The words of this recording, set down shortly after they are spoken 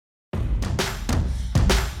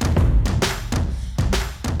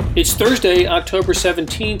It's Thursday, October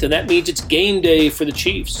 17th, and that means it's game day for the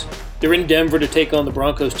Chiefs. They're in Denver to take on the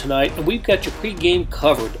Broncos tonight, and we've got your pregame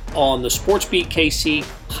covered on the SportsBeat KC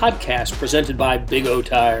podcast presented by Big O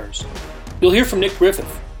Tires. You'll hear from Nick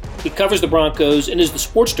Griffith. He covers the Broncos and is the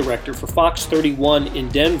sports director for Fox 31 in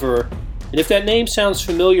Denver. And if that name sounds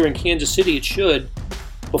familiar in Kansas City, it should.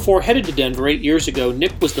 Before headed to Denver 8 years ago,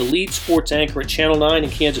 Nick was the lead sports anchor at Channel 9 in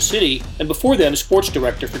Kansas City, and before then, a sports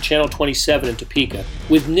director for Channel 27 in Topeka.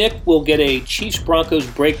 With Nick, we'll get a Chiefs-Broncos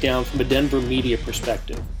breakdown from a Denver media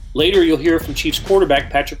perspective. Later, you'll hear from Chiefs quarterback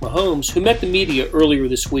Patrick Mahomes, who met the media earlier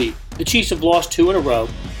this week. The Chiefs have lost 2 in a row,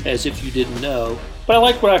 as if you didn't know, but I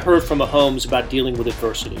like what I heard from Mahomes about dealing with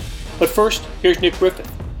adversity. But first, here's Nick Griffith.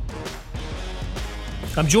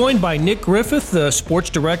 I'm joined by Nick Griffith, the sports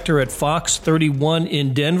director at Fox 31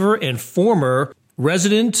 in Denver and former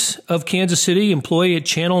resident of Kansas City, employee at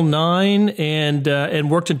Channel 9,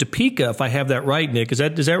 and worked in Topeka, if I have that right, Nick. Is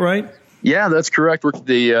that right? Yeah, that's correct. We're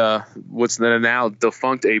the what's now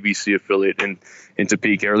defunct ABC affiliate in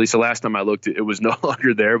Topeka, or at least the last time I looked, it was no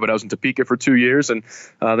longer there. But I was in Topeka for 2 years, and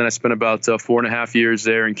then I spent about 4.5 years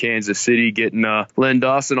there in Kansas City, getting Len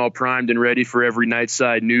Dawson all primed and ready for every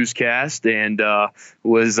Nightside newscast, and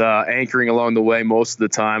was anchoring along the way most of the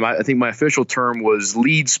time. I think my official term was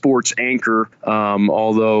lead sports anchor,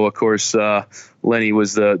 although, of course, Lenny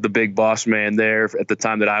was the big boss man there at the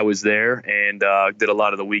time that I was there, and did a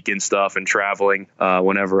lot of the weekend stuff and traveling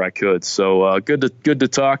whenever I could. So good to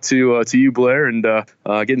talk to you, Blair, and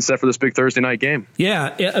getting set for this big Thursday night game.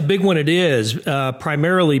 Yeah, a big one it is,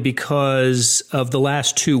 primarily because of the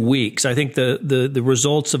last 2 weeks. I think the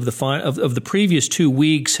results of the previous 2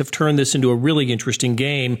 weeks have turned this into a really interesting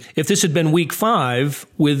game. If this had been week 5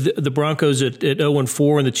 with the Broncos at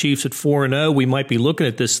 0-4 and the Chiefs at 4-0, we might be looking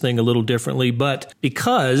at this thing a little differently. But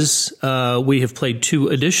because we have played 2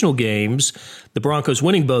 additional games, the Broncos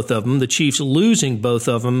winning both of them, the Chiefs losing both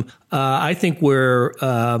of them, I think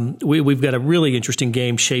we've got a really interesting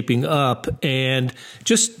game shaping up. And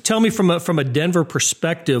just tell me from a Denver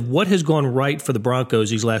perspective, what has gone right for the Broncos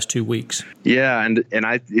these last 2 weeks? Yeah, and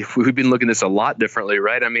we've been looking at this a lot differently,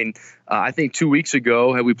 right? I mean, I think 2 weeks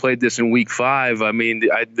ago, had we played this in week 5, I mean,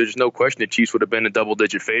 there's no question the Chiefs would have been a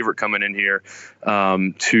double-digit favorite coming in here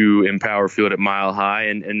to Empower Field at Mile High,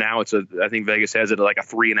 and now I think Vegas has it at like a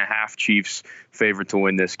 3.5 Chiefs favorite to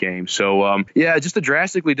win this game. So, yeah, just a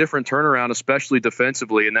drastically different turnaround, especially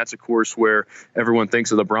defensively, and that's, of course, where everyone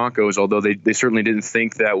thinks of the Broncos, although they certainly didn't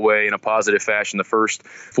think that way in a positive fashion the first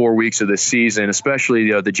 4 weeks of the season,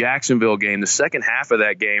 especially the Jacksonville game. The second half of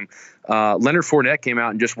that game, Leonard Fournette came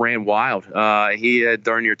out and just ran wild. He had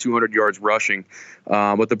darn near 200 yards rushing.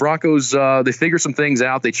 But the Broncos, they figured some things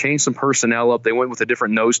out. They changed some personnel up. They went with a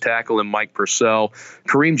different nose tackle in Mike Purcell.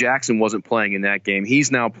 Kareem Jackson wasn't playing in that game.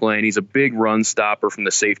 He's now playing. He's a big run stopper from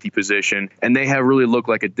the safety position. And they have really looked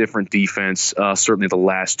like a different defense, certainly the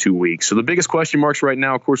last 2 weeks. So the biggest question marks right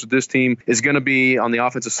now, of course, with this team is going to be on the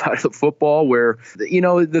offensive side of the football, where,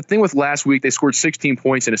 the thing with last week, they scored 16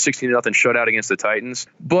 points in a 16-0 shutout against the Titans.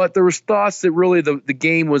 But there was thoughts that really the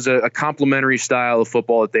game was a complementary style of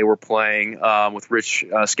football that they were playing with Rich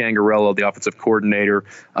Scangarello, the offensive coordinator,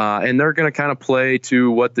 and they're going to kind of play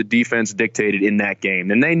to what the defense dictated in that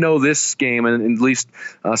game. And they know this game, and at least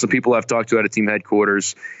some people I've talked to at a team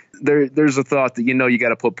headquarters, there's a thought that, you got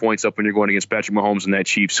to put points up when you're going against Patrick Mahomes and that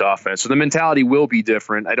Chiefs offense. So the mentality will be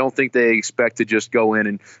different. I don't think they expect to just go in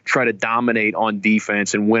and try to dominate on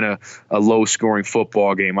defense and win a low-scoring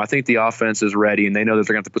football game. I think the offense is ready, and they know that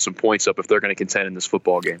they're going to have to put some points up if they're going to contend in this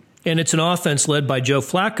football game. And it's an offense led by Joe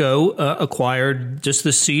Flacco, acquired just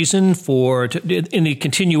this season in the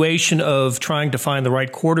continuation of trying to find the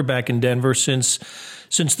right quarterback in Denver since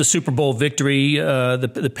the Super Bowl victory,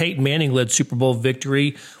 the Peyton Manning-led Super Bowl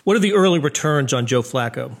victory. What are the early returns on Joe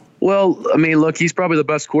Flacco? Well, I mean, look, he's probably the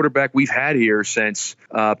best quarterback we've had here since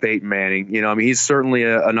Peyton Manning. He's certainly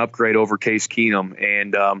an upgrade over Case Keenum,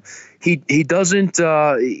 and he doesn't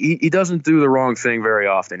do the wrong thing very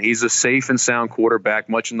often. He's a safe and sound quarterback,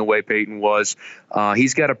 much in the way Peyton was.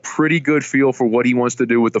 He's got a pretty good feel for what he wants to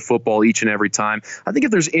do with the football each and every time. I think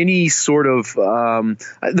if there's any sort of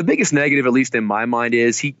the biggest negative, at least in my mind,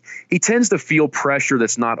 is he tends to feel pressure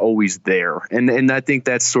that's not always there, and I think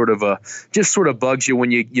that's sort of bugs you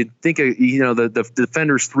when you think the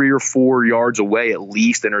defender's 3 or 4 yards away at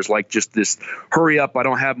least, and there's like just this hurry up. I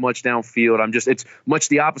don't have much downfield. It's much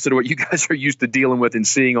the opposite of what you guys are used to dealing with and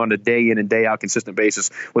seeing on a day in and day out consistent basis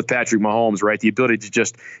with Patrick Mahomes, right? The ability to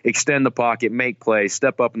just extend the pocket, make plays,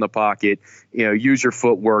 step up in the pocket, use your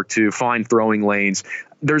footwork to find throwing lanes.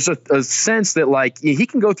 there's a sense that like he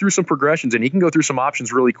can go through some progressions and he can go through some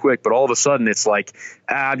options really quick, but all of a sudden it's like,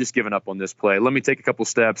 I'm just giving up on this play. Let me take a couple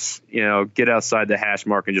steps, get outside the hash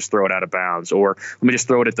mark and just throw it out of bounds, or let me just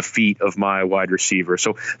throw it at the feet of my wide receiver.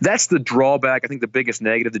 So that's the drawback. I think the biggest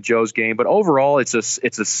negative to Joe's game, but overall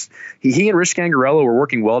he and Rich Scangarello were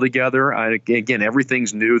working well together. Again,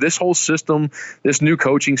 everything's new. This whole system, this new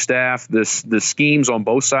coaching staff, the schemes on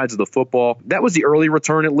both sides of the football, that was the early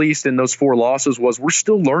return, at least in those 4 losses, was we're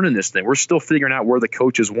still learning this thing. We're still figuring out where the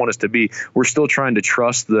coaches want us to be. We're still trying to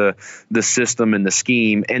trust the system and the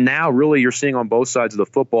scheme. And now really you're seeing on both sides of the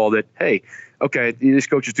football that, hey, okay, these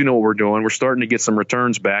coaches do know what we're doing. We're starting to get some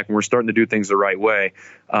returns back, and we're starting to do things the right way.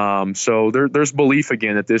 So there's belief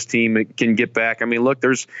again that this team can get back. I mean, look,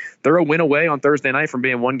 they're a win away on Thursday night from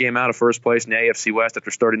being 1 game out of first place in the AFC West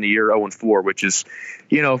after starting the year 0-4, which is,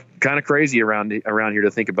 kind of crazy around here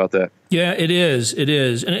to think about that. Yeah, it is. It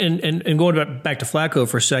is. And going back to Flacco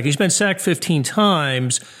for a second, he's been sacked 15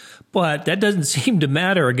 times. But that doesn't seem to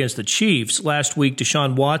matter against the Chiefs. Last week,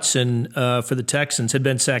 Deshaun Watson for the Texans had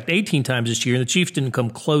been sacked 18 times this year, and the Chiefs didn't come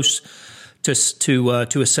close to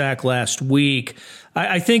a sack last week.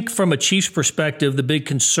 I think from a Chiefs perspective, the big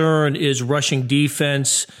concern is rushing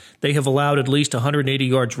defense. They have allowed at least 180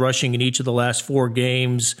 yards rushing in each of the last 4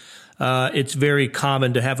 games. It's very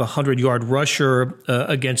common to have a 100-yard rusher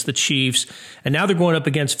against the Chiefs. And now they're going up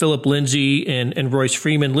against Phillip Lindsay and Royce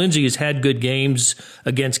Freeman. Lindsay has had good games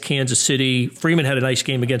against Kansas City. Freeman had a nice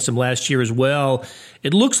game against them last year as well.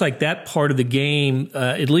 It looks like that part of the game,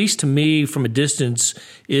 at least to me from a distance,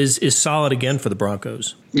 is solid again for the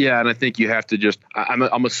Broncos. Yeah, and I think you have to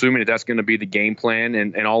I'm assuming that's going to be the game plan,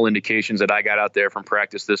 and all indications that I got out there from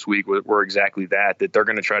practice this week were exactly that they're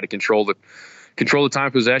going to try to control the time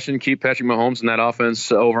of possession, keep Patrick Mahomes and that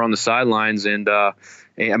offense over on the sidelines. And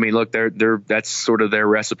I mean, look, that's sort of their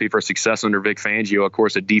recipe for success under Vic Fangio. Of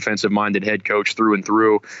course, a defensive-minded head coach through and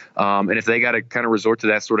through. And if they got to kind of resort to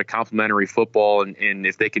that sort of complementary football, and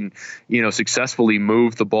if they can, successfully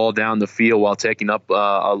move the ball down the field while taking up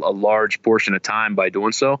a large portion of time by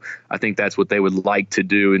doing so, I think that's what they would like to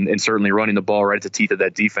do. And certainly running the ball right at the teeth of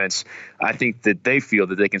that defense, I think that they feel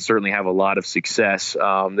that they can certainly have a lot of success.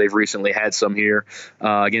 They've recently had some here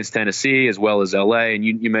against Tennessee as well as L.A. And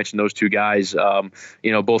you mentioned those 2 guys.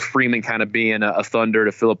 Both Freeman kind of being a thunder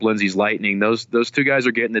to Phillip Lindsay's lightning. Those 2 guys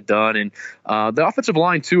are getting it done. And the offensive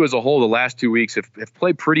line, too, as a whole, the last 2 weeks have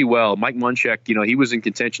played pretty well. Mike Munchak, he was in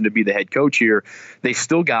contention to be the head coach here. They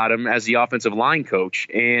still got him as the offensive line coach.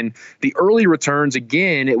 And the early returns,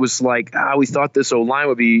 again, it was like, we thought this O-line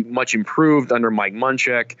would be much improved under Mike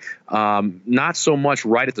Munchak. Not so much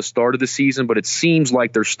right at the start of the season, but it seems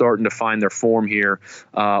like they're starting to find their form here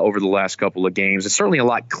over the last couple of games. It's certainly a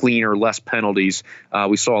lot cleaner, less penalties.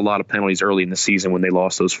 We saw a lot of penalties early in the season when they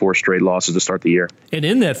lost those 4 straight losses to start the year. And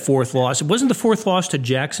in that 4th loss, it wasn't the 4th loss to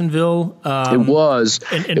Jacksonville. It was.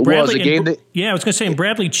 And Bradley, was a game I was going to say, and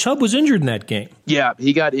Bradley Chubb was injured in that game. Yeah,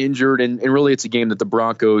 he got injured, and really it's a game that the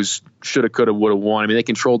Broncos should have, could have, would have won. I mean, they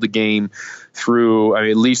controlled the game through,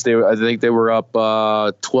 at least I think they were up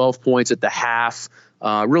 12 points at the half.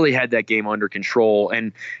 Really had that game under control.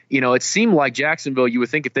 And, it seemed like Jacksonville, you would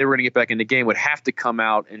think if they were going to get back in the game, would have to come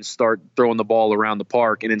out and start throwing the ball around the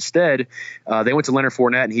park. And instead, they went to Leonard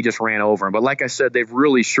Fournette, and he just ran over him. But like I said, they've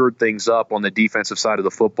really shored things up on the defensive side of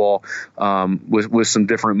the football with some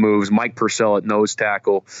different moves. Mike Purcell at nose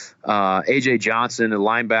tackle. A.J. Johnson, a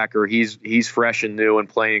linebacker, he's fresh and new and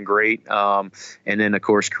playing great. And then, of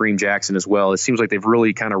course, Kareem Jackson as well. It seems like they've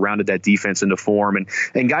really kind of rounded that defense into form.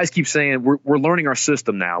 And guys keep saying, we're learning our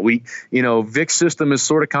system now. Vic's system is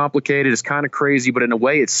sort of complicated. It's kind of crazy, but in a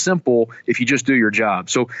way it's simple if you just do your job.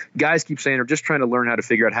 So guys keep saying they're just trying to learn how to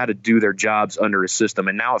figure out how to do their jobs under his system.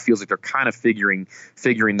 And now it feels like they're kind of figuring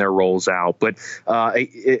their roles out. But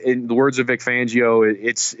in the words of Vic Fangio,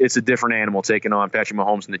 it's a different animal taking on Patrick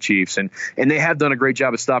Mahomes and the Chiefs. And they have done a great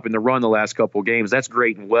job of stopping the run the last couple of games. That's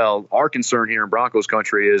great and well. Our concern here in Broncos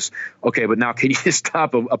country is, okay, but now can you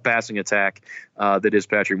stop a passing attack that is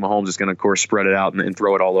Patrick Mahomes is going to, of course, spread it out and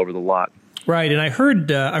throw it all over the lot. Right, and I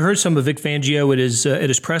heard some of Vic Fangio at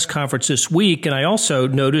his press conference this week, and I also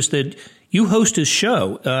noticed that you host his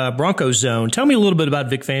show, Broncos Zone. Tell me a little bit about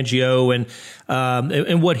Vic Fangio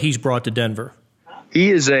and what he's brought to Denver. He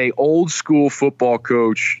is a old school football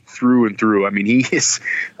coach through and through. I mean, it's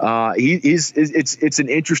an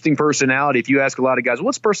interesting personality. If you ask a lot of guys,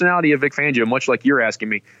 what's the personality of Vic Fangio? Much like you're asking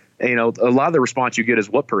me, a lot of the response you get is,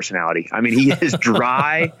 what personality? I mean, he is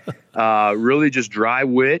dry, really just dry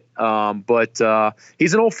wit. But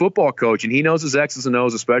he's an old football coach, and he knows his X's and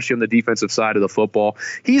O's, especially on the defensive side of the football.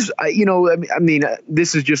 He's,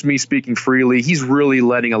 this is just me speaking freely. He's really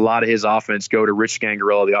letting a lot of his offense go to Rich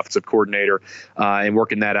Scangarello, the offensive coordinator, and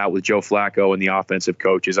working that out with Joe Flacco and the offensive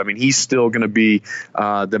coaches. I mean, he's still going to be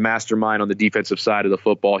the mastermind on the defensive side of the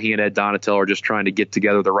football. He and Ed Donatel are just trying to get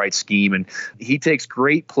together the right scheme, and he takes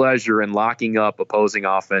great pleasure in locking up opposing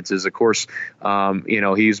offenses. Of course,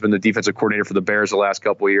 he's been the defensive coordinator for the Bears the last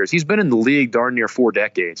couple of years. He's been in the league darn near 4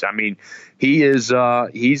 decades. I mean, he's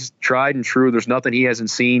tried and true. There's nothing he hasn't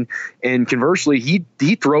seen. And conversely, he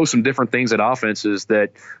throws some different things at offenses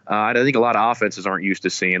that I think a lot of offenses aren't used to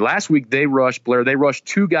seeing. Last week, they rushed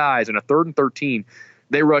 2 guys in a 3rd and 13.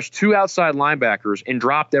 They rushed 2 outside linebackers and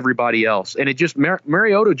dropped everybody else. And it just,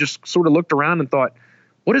 Mariota just sort of looked around and thought,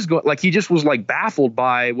 what is going, like, he just was like baffled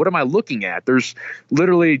by, what am I looking at? There's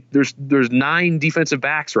 9 defensive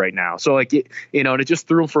backs right now. So and it just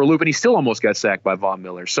threw him for a loop, and he still almost got sacked by Von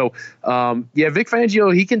Miller. So Vic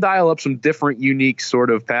Fangio, he can dial up some different, unique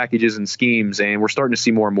sort of packages and schemes, and we're starting to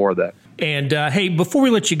see more and more of that. And hey, before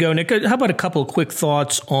we let you go, Nick, how about a couple of quick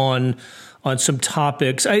thoughts on some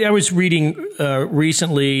topics? I was reading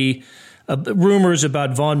recently rumors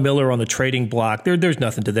about Von Miller on the trading block. There's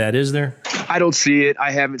nothing to that, is there? I don't see it.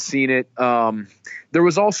 I haven't seen it. There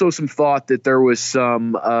was also some thought that there was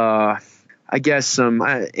some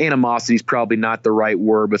animosity is probably not the right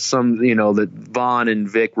word, but that Von and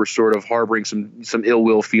Vic were sort of harboring some ill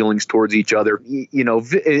will feelings towards each other.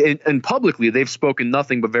 And publicly they've spoken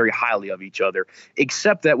nothing but very highly of each other,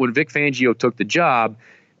 except that when Vic Fangio took the job,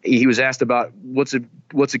 he was asked about what's it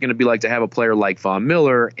going to be like to have a player like Von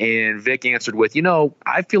Miller, and Vic answered with,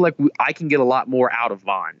 I feel like I can get a lot more out of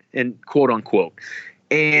Von, and quote unquote.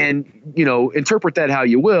 And, interpret that how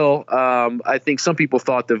you will. I think some people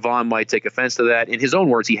thought that Von might take offense to that. In his own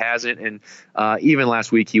words, he hasn't. And even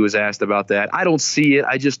last week he was asked about that. I don't see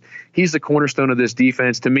it. He's the cornerstone of this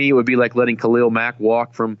defense. To me, it would be like letting Khalil Mack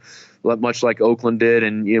walk from, much like Oakland did,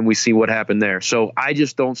 and we see what happened there. So I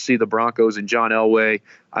just don't see the Broncos and John Elway.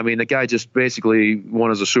 I mean, the guy just basically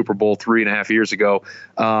won as a Super Bowl 3.5 years ago.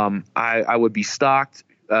 I would be shocked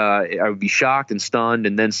and stunned,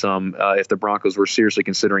 and then some if the Broncos were seriously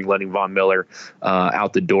considering letting Von Miller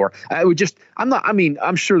out the door.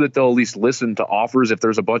 I'm sure that they'll at least listen to offers if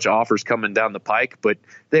there's a bunch of offers coming down the pike, but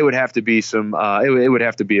they would have to be some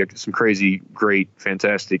crazy, great,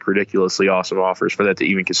 fantastic, ridiculously awesome offers for that to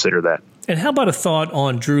even consider that. And how about a thought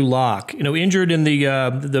on Drew Lock? Injured in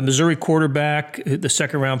the Missouri quarterback, the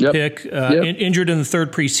second-round pick, injured in the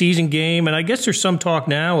 3rd preseason game, and I guess there's some talk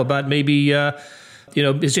now about maybe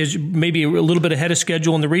is maybe a little bit ahead of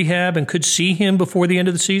schedule in the rehab and could see him before the end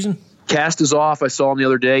of the season? Cast is off. I saw him the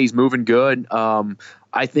other day. He's moving good.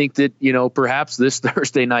 I think that, perhaps this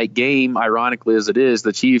Thursday night game, ironically as it is,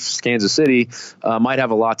 the Chiefs, Kansas City, might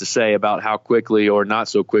have a lot to say about how quickly or not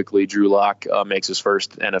so quickly Drew Lock makes his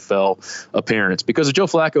first NFL appearance. Because if Joe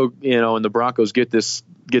Flacco, and the Broncos get this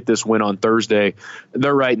win on Thursday,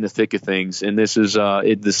 they're right in the thick of things. And this is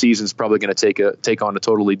the season's probably going to take on a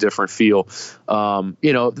totally different feel.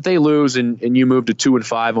 If they lose and you move to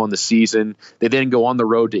 2-5 on the season, they then go on the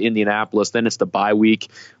road to Indianapolis. Then it's the bye week.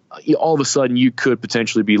 All of a sudden you could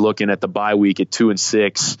potentially be looking at the bye week at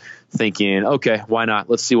 2-6, thinking, okay, why not?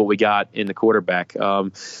 Let's see what we got in the quarterback.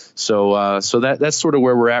 So that's sort of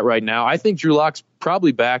where we're at right now. I think Drew Lock's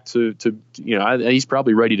probably back to he's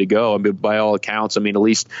probably ready to go. I mean, by all accounts, at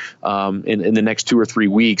least in the next 2 or 3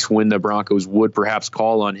 weeks, when the Broncos would perhaps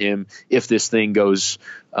call on him if this thing goes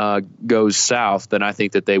south, then I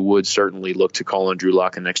think that they would certainly look to call on Drew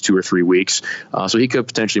Lock in the next 2 or 3 weeks. So he could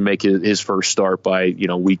potentially make his first start by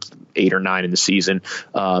week 8 or 9 in the season.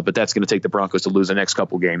 But that's going to take the Broncos to lose the next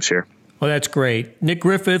couple games here. Well, that's great. Nick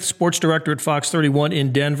Griffith, sports director at Fox 31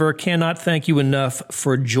 in Denver. Cannot thank you enough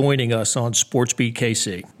for joining us on SportsBeat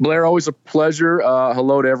KC. Blair, always a pleasure.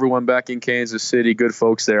 Hello to everyone back in Kansas City. Good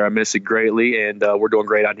folks there. I miss it greatly, and we're doing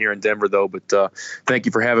great out here in Denver, though. But thank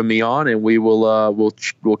you for having me on, and we will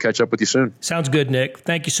we'll catch up with you soon. Sounds good, Nick.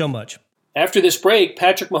 Thank you so much. After this break,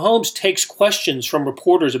 Patrick Mahomes takes questions from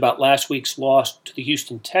reporters about last week's loss to the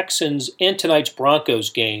Houston Texans and tonight's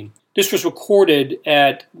Broncos game. This was recorded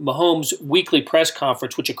at Mahomes' weekly press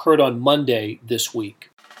conference, which occurred on Monday this week.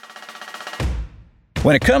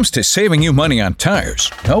 When it comes to saving you money on tires,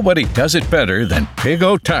 nobody does it better than Big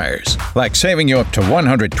O Tires. Like saving you up to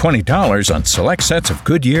 $120 on select sets of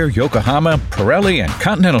Goodyear, Yokohama, Pirelli, and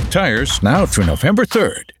Continental tires now through November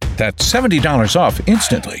 3rd. That's $70 off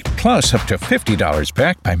instantly, plus up to $50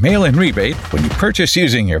 back by mail-in rebate when you purchase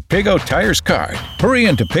using your Big O Tires card. Hurry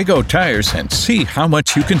into Big O Tires and see how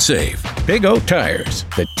much you can save. Big O Tires,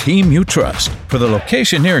 the team you trust. For the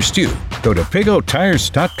location nearest you, go to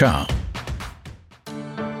bigotires.com.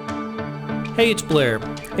 Hey, it's Blair.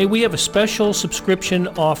 Hey, we have a special subscription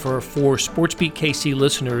offer for SportsBeat KC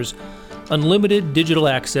listeners, unlimited digital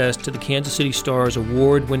access to the Kansas City Star's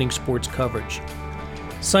award-winning sports coverage.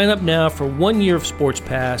 Sign up now for 1 year of Sports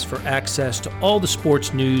Pass for access to all the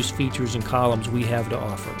sports news, features, and columns we have to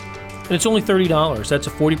offer. And it's only $30. That's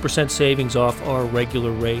a 40% savings off our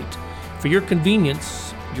regular rate. For your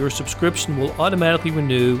convenience, your subscription will automatically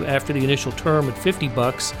renew after the initial term at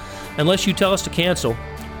 $50 unless you tell us to cancel.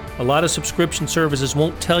 A lot of subscription services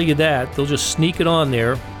won't tell you that. They'll just sneak it on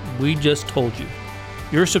there. We just told you.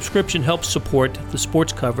 Your subscription helps support the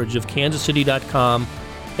sports coverage of kansascity.com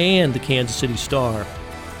and the Kansas City Star.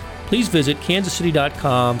 Please visit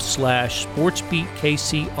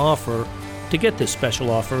kansascity.com/SportsBeatKC offer to get this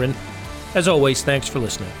special offer. And as always, thanks for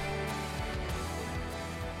listening.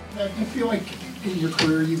 Do you feel like in your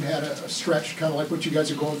career you've had a stretch kind of like what you guys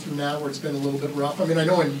are going through now where it's been a little bit rough? I mean, I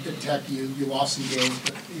know in Tech you lost some games,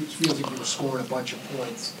 but it feels like you were scoring a bunch of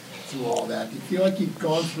points through all that. Do you feel like you've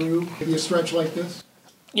gone through maybe a stretch like this?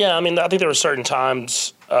 Yeah, I mean, I think there were certain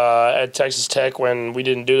times at Texas Tech when we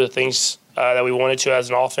didn't do the things that we wanted to as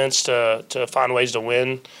an offense to find ways to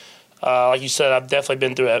win. Like you said, I've definitely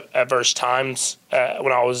been through adverse times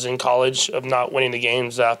when I was in college of not winning the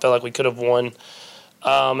games that I felt like we could have won.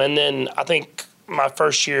 And then I think my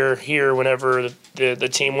first year here, whenever the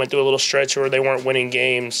team went through a little stretch where they weren't winning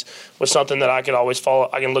games, was something that I could always follow.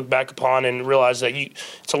 I can look back upon and realize that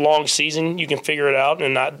it's a long season. You can figure it out.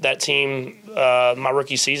 And that team, my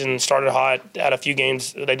rookie season, started hot, had a few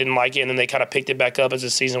games they didn't like it, and then they kind of picked it back up as the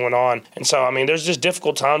season went on. And so, I mean, there's just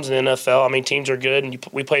difficult times in the NFL. I mean, teams are good, and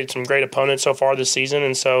we played some great opponents so far this season.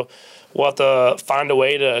 And so we'll have to find a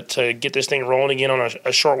way to get this thing rolling again on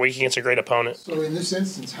a short week against a great opponent. So in this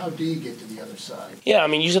instance, how do you get to the other side? Yeah, I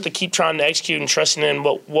mean, you just have to keep trying to execute and trusting in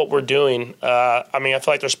what we're doing. I mean, I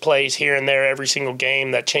feel like there's plays here and there every single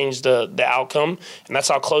game that change the outcome, and that's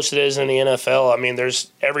how close it is in the NFL. I mean,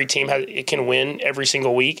 every team can win every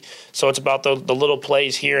single week, so it's about the little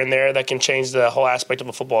plays here and there that can change the whole aspect of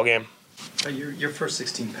a football game. Your first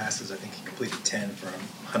 16 passes, I think you completed 10 for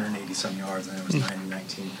 180-some yards, and it was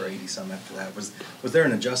 19 for 80-some after that. Was there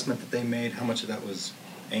an adjustment that they made? How much of that was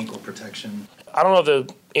ankle protection? I don't know if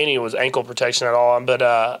any was ankle protection at all, but,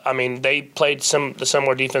 I mean, they played the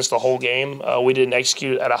similar defense the whole game. We didn't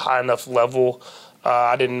execute at a high enough level.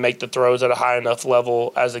 I didn't make the throws at a high enough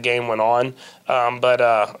level as the game went on.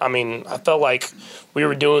 I mean, I felt like we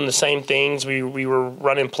were doing the same things. We were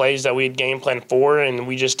running plays that we had game planned for, and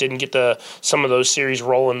we just didn't get some of those series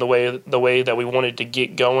rolling the way that we wanted to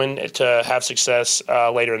get going to have success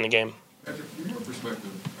later in the game. Patrick, from your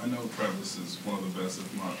perspective, I know Travis is one of the best,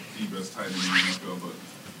 if not the best tight end in the NFL, but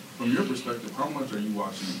from your perspective, how much are you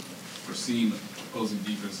watching or seeing opposing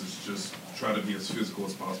defenses just try to be as physical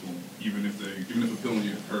as possible, even if a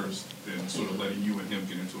penalty occurs, then sort of letting you and him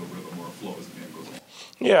get into a rhythm or a flow as the game goes on?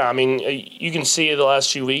 Yeah, I mean, you can see the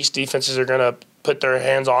last few weeks defenses are going to put their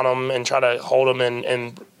hands on them and try to hold them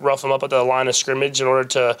and rough them up at the line of scrimmage in order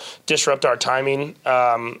to disrupt our timing.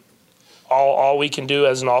 All we can do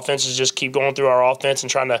as an offense is just keep going through our offense and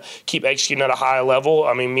trying to keep executing at a high level.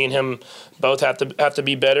 I mean, me and him both have to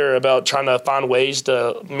be better about trying to find ways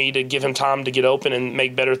to give him time to get open and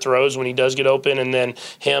make better throws when he does get open, and then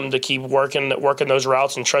him to keep working those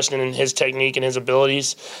routes and trusting in his technique and his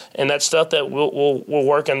abilities. And that's stuff that we'll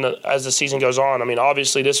work as the season goes on. I mean,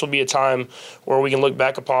 obviously this will be a time where we can look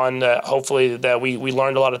back upon that. Hopefully that we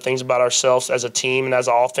learned a lot of things about ourselves as a team and as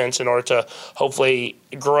an offense in order to hopefully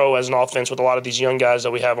grow as an offense with a lot of these young guys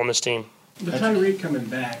that we have on this team. With Tyreek coming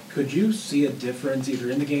back, could you see a difference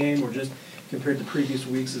either in the game or just compared to previous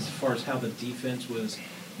weeks as far as how the defense was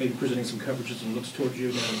maybe presenting some coverages and looks towards you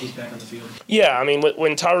now that he's back on the field? Yeah, I mean,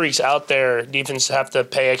 when Tyreek's out there, defense have to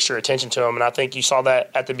pay extra attention to him, and I think you saw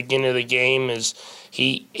that at the beginning of the game is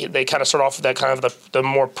they kind of start off with that kind of the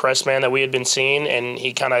more press man that we had been seeing, and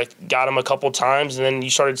he kind of got him a couple times, and then you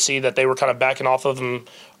started to see that they were kind of backing off of him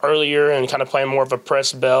earlier and kind of playing more of a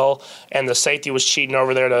press bell, and the safety was cheating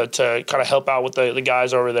over there to kind of help out with the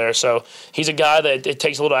guys over there. So he's a guy that it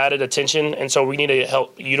takes a little added attention, and so we need to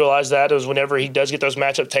help utilize that as whenever he does get those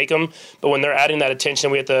matchups, take them. But when they're adding that attention,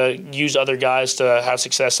 we have to use other guys to have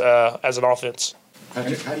success as an offense.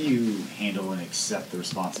 Patrick, how do you handle and accept the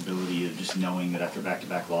responsibility of just knowing that after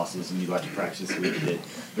back-to-back losses, and you go out to practice this week, that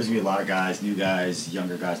there's going to be a lot of guys, new guys,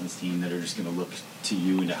 younger guys on this team that are just going to look to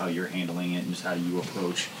you into how you're handling it and just how you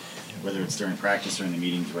approach, whether it's during practice or in the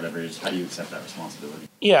meetings or whatever it is, how do you accept that responsibility?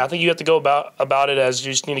 Yeah, I think you have to go about it as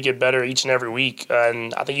you just need to get better each and every week.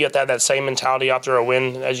 And I think you have to have that same mentality after a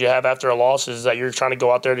win as you have after a loss, is that you're trying to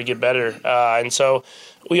go out there to get better. And so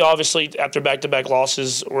we obviously, after back-to-back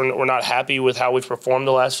losses, we're not happy with how we've performed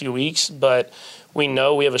the last few weeks, but we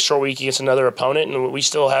know we have a short week against another opponent, and we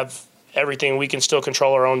still have everything. We can still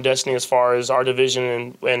control our own destiny as far as our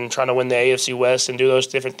division and trying to win the AFC West and do those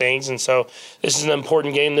different things. And so this is an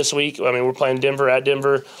important game this week. I mean, we're playing Denver at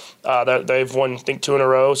Denver. They've won, I think, 2 in a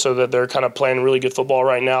row, so that they're kind of playing really good football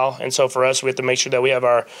right now. And so for us, we have to make sure that we have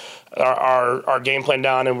our game plan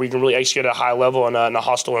down and we can really execute at a high level in a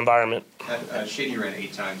hostile environment. Shady ran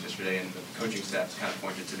 8 times yesterday, and the coaching staff kind of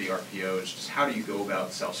pointed to the RPOs. Just how do you go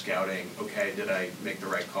about self-scouting? Okay, did I make the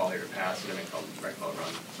right call here to pass? Did I make the right call to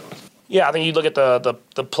run? So. Yeah, I think you look at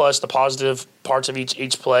the plus, the positive parts of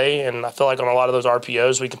each play, and I feel like on a lot of those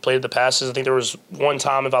RPOs we completed the passes. I think there was one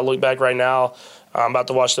time, if I look back right now, I'm about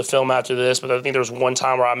to watch the film after this, but I think there was one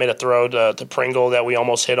time where I made a throw to Pringle that we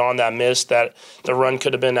almost hit on that missed, that the run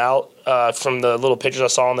could have been out from the little pictures I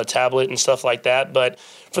saw on the tablet and stuff like that. But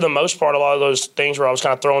for the most part, a lot of those things where I was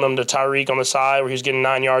kind of throwing them to Tyreek on the side where he was getting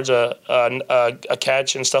 9 yards a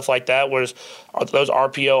catch and stuff like that, was those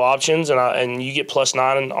RPO options, and you get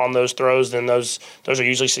 +9 on those throws, then those are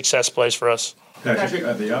usually success plays for us. Patrick,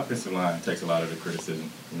 the offensive line takes a lot of the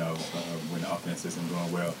criticism, when the offense isn't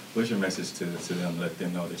going well. What's your message to them? Let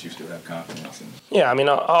them know that you still have confidence. Yeah, I mean,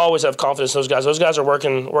 I always have confidence in those guys. Those guys are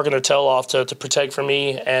working their tail off to protect for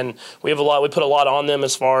me, and we put a lot on them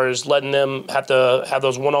as far as letting them have to have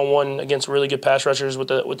those one-on-one against really good pass rushers with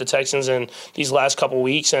the Texans in these last couple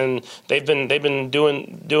weeks, and they've been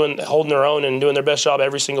holding their own and doing their best job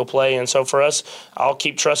every single play. And so for us, I'll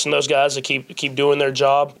keep trusting those guys to keep doing their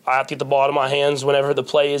job. I have to get the ball out of my hands whenever the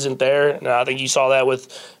play isn't there. And I think you saw that with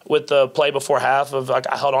the play before half of, like,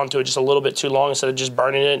 I held on to it just a little bit too long instead of just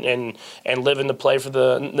burning it and living the play for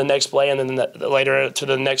the next play and then later to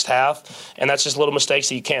the next half. And that's just little mistakes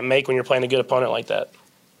that you can't make when you're playing a good opponent like that.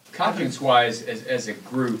 Confidence-wise, as a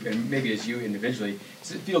group, and maybe as you individually,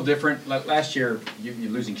 does it feel different? Like last year, you're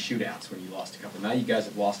losing shootouts when you lost a couple. Now you guys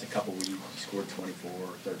have lost a couple where you scored 24 or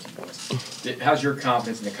 13 points. How's your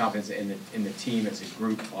confidence and the confidence in the team as a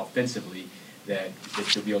group offensively that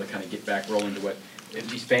you'll be able to kind of get back rolling to what at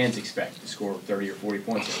least fans expect, to score 30 or 40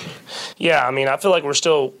 points? Yeah, I mean, I feel like we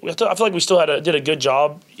still did a good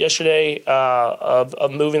job yesterday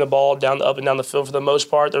of moving the ball up and down the field for the most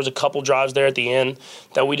part. There was a couple drives there at the end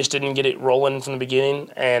that we just didn't get it rolling from the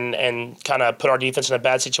beginning and kind of put our defense in a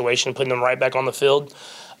bad situation, putting them right back on the field.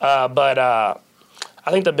 But I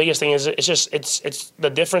think the biggest thing is it's the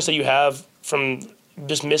difference that you have from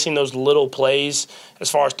just missing those little plays as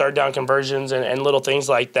far as third down conversions and little things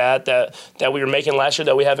like that we were making last year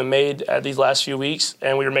that we haven't made these last few weeks,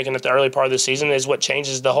 and we were making at the early part of the season, is what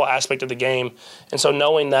changes the whole aspect of the game. And so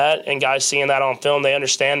knowing that and guys seeing that on film, they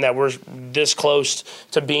understand that we're this close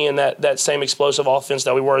to being that same explosive offense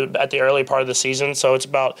that we were at the early part of the season. So it's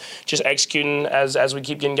about just executing as we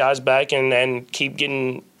keep getting guys back and keep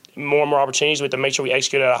getting more and more opportunities. We have to make sure we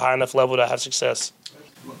execute at a high enough level to have success.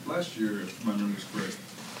 Last year, if my memory is correct,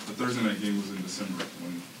 the Thursday night game was in December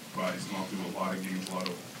when body's gone through a lot of games, a lot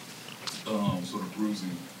of sort of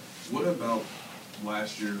bruising. What about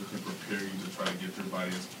last year could prepare you to try to get your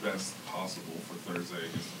body as best possible for Thursday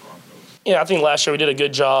against the Broncos? Yeah, I think last year we did a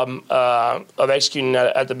good job of executing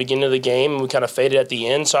at the beginning of the game, and we kind of faded at the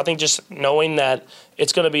end. So I think just knowing that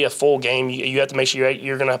it's going to be a full game, you have to make sure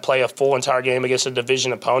you're going to play a full entire game against a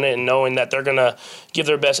division opponent, and knowing that they're going to give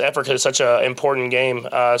their best effort because it's such an important game.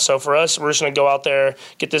 So for us, we're just going to go out there,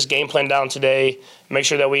 get this game plan down today, make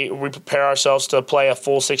sure that we prepare ourselves to play a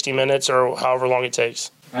full 60 minutes or however long it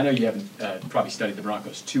takes. I know you haven't probably studied the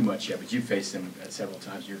Broncos too much yet, but you've faced them several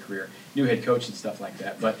times in your career, new head coach and stuff like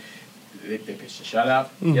that. But they pitched a shutout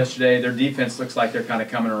yesterday. Their defense looks like they're kind of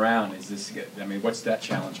coming around. What's that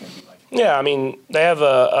challenge going to be like? Yeah, I mean, they have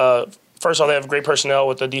first of all, they have great personnel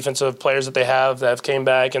with the defensive players that they have that have came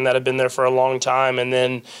back and that have been there for a long time. And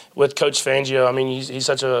then with Coach Fangio, I mean, he's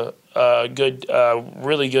such a good,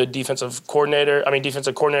 really good defensive coordinator,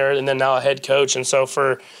 and then now a head coach. And so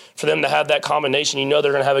for them to have that combination, they're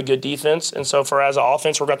going to have a good defense. And so as an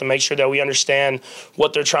offense, we're going to have to make sure that we understand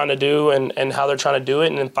what they're trying to do and how they're trying to do it,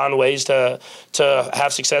 and then find ways to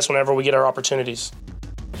have success whenever we get our opportunities.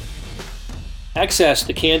 Access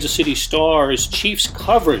the Kansas City Star's Chiefs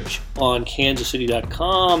coverage on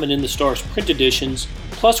kansascity.com and in the Star's print editions.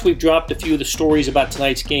 Plus, we've dropped a few of the stories about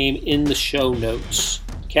tonight's game in the show notes.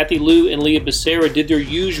 Kathy Liu and Leah Becerra did their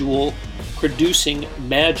usual producing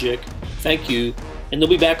magic. Thank you. And they'll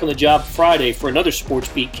be back on the job Friday for another Sports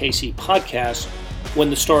Beat KC podcast when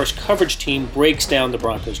the Star's coverage team breaks down the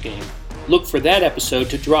Broncos game. Look for that episode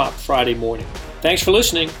to drop Friday morning. Thanks for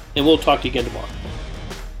listening, and we'll talk to you again tomorrow.